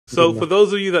So for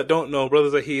those of you that don't know,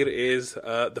 Brother Zaheer is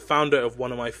the founder of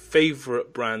one of my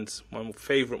favorite brands, one of my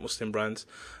favorite Muslim brands,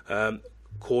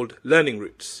 called Learning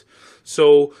Roots.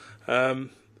 So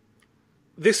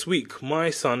this week, my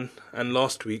son, and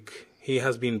last week, he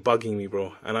has been bugging me,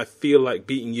 bro, and I feel like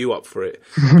beating you up for it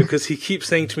because he keeps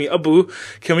saying to me, Abu,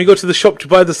 can we go to the shop to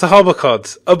buy the Sahaba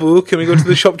cards? Abu, can we go to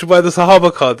the shop to buy the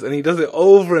Sahaba cards? And he does it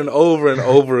over and over and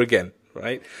over again,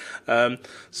 right?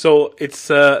 So it's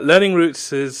Learning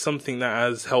Roots is something that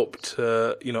has helped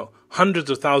hundreds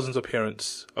of thousands of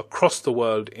parents across the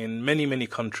world in many, many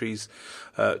countries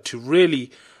to really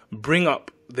bring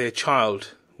up their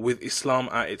child with Islam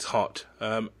at its heart.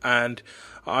 And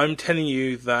I'm telling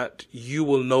you that you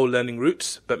will know Learning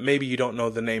Roots, but maybe you don't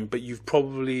know the name, but you've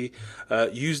probably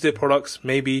used their products.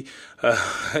 Maybe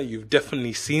you've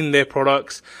definitely seen their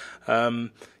products. I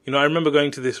remember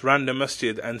going to this random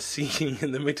masjid and seeing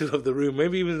in the middle of the room,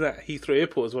 maybe even at Heathrow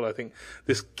Airport as well, I think,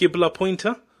 this Qibla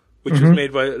pointer, which was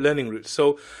made by Learning Roots.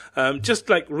 So just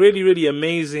like really, really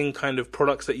amazing kind of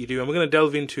products that you do. And we're going to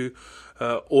delve into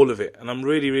all of it. And I'm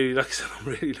really, like I said, I'm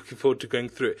really looking forward to going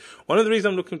through it. One of the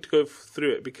reasons I'm looking to go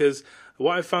through it, because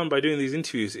what I found by doing these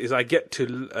interviews is I get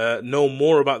to know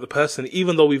more about the person,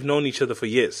 even though we've known each other for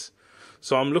years.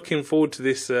 So I'm looking forward to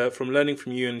this, from learning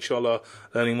from you and inshallah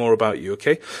learning more about you,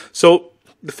 okay? So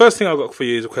the first thing I've got for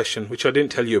you is a question, which I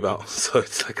didn't tell you about. So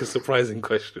it's like a surprising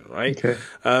question, right? Okay.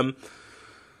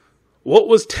 What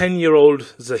was 10-year-old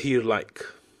Zaheer like?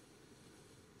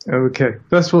 Okay.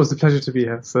 First of all, it's a pleasure to be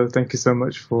here. So thank you so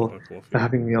much for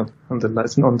having me on. Alhamdulillah,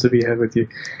 it's an honor to be here with you.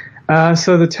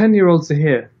 So the 10-year-old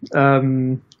Zaheer,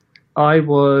 I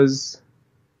was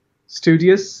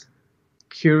studious,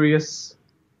 curious,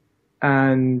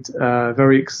 and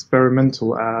very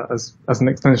experimental as an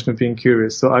extension of being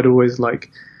curious. So I'd always like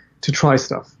to try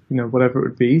stuff, whatever it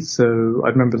would be. So I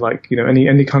remember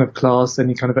any kind of class,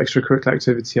 any kind of extracurricular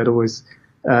activity, I'd always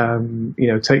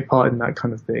take part in that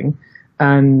kind of thing.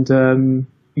 And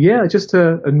just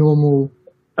a normal,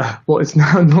 what is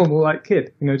now a normal like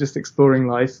kid, just exploring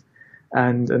life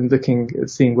and looking at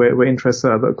seeing where interests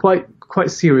are, but quite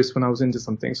serious when I was into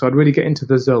something. So I'd really get into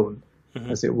the zone,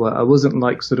 as it were. I wasn't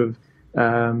like sort of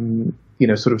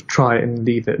try it and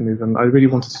leave it and move on. I really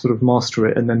wanted to sort of master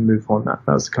it and then move on. That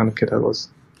was the kind of kid I was.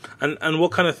 And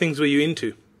what kind of things were you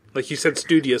into? Like you said,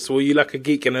 studious. Were you like a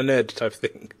geek and a nerd type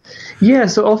thing? Yeah,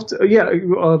 so often,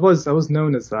 I was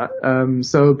known as that.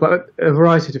 But a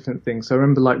variety of different things. So I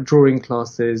remember like drawing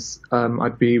classes.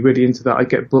 I'd be really into that. I'd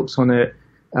get books on it.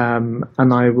 And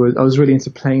I was really into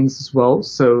planes as well.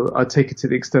 So I'd take it to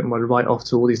the extent where I'd write off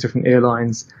to all these different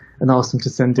airlines and ask them to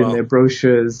send in their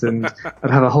brochures, and I'd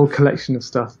have a whole collection of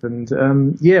stuff. And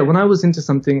when I was into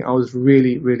something, I was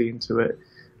really, really into it.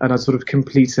 And I'd sort of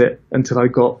complete it until I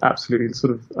got absolutely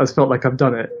I felt like I've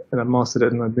done it and I've mastered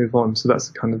it and I'd move on. So that's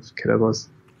the kind of kid I was.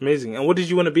 Amazing. And what did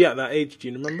you want to be at that age? Do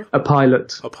you remember? A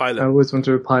pilot. A pilot. I always wanted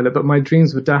to be a pilot, but my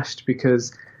dreams were dashed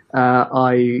because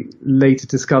I later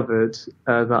discovered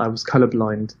that I was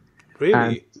colorblind. Really?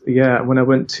 And when I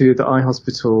went to the eye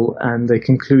hospital and they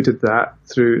concluded that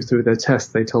through their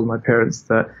test, they told my parents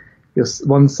that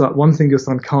one thing your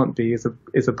son can't be is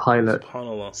a pilot.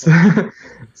 SubhanAllah.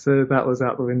 So that was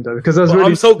out the window because I was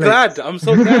I'm so glad.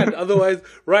 Otherwise,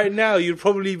 right now you'd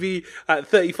probably be at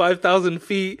 35,000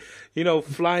 feet,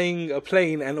 flying a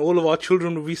plane, and all of our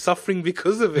children would be suffering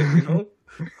because of it.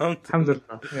 Alhamdulillah.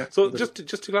 Yeah, so alhamdulillah.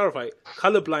 just to clarify,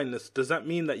 color blindness, does that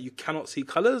mean that you cannot see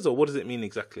colors, or what does it mean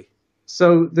exactly?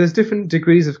 So there's different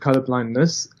degrees of color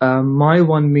blindness. My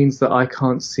one means that I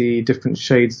can't see different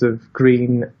shades of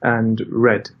green and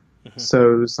red.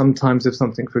 So sometimes if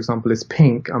something, for example, is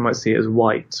pink, I might see it as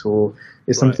white, or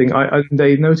is something.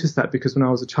 They noticed that because when I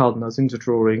was a child and I was into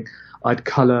drawing, I'd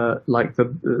color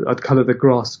the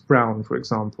grass brown, for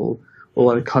example,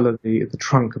 or I'd color the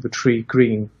trunk of a tree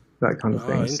green, that kind of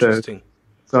thing. Interesting.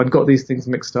 So I'd got these things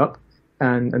mixed up.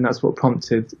 And that's what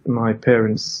prompted my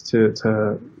parents to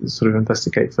sort of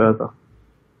investigate further.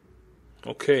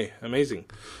 Okay, amazing.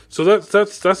 So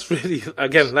that's really,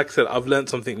 again, like I said, I've learned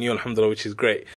something new, alhamdulillah, which is great.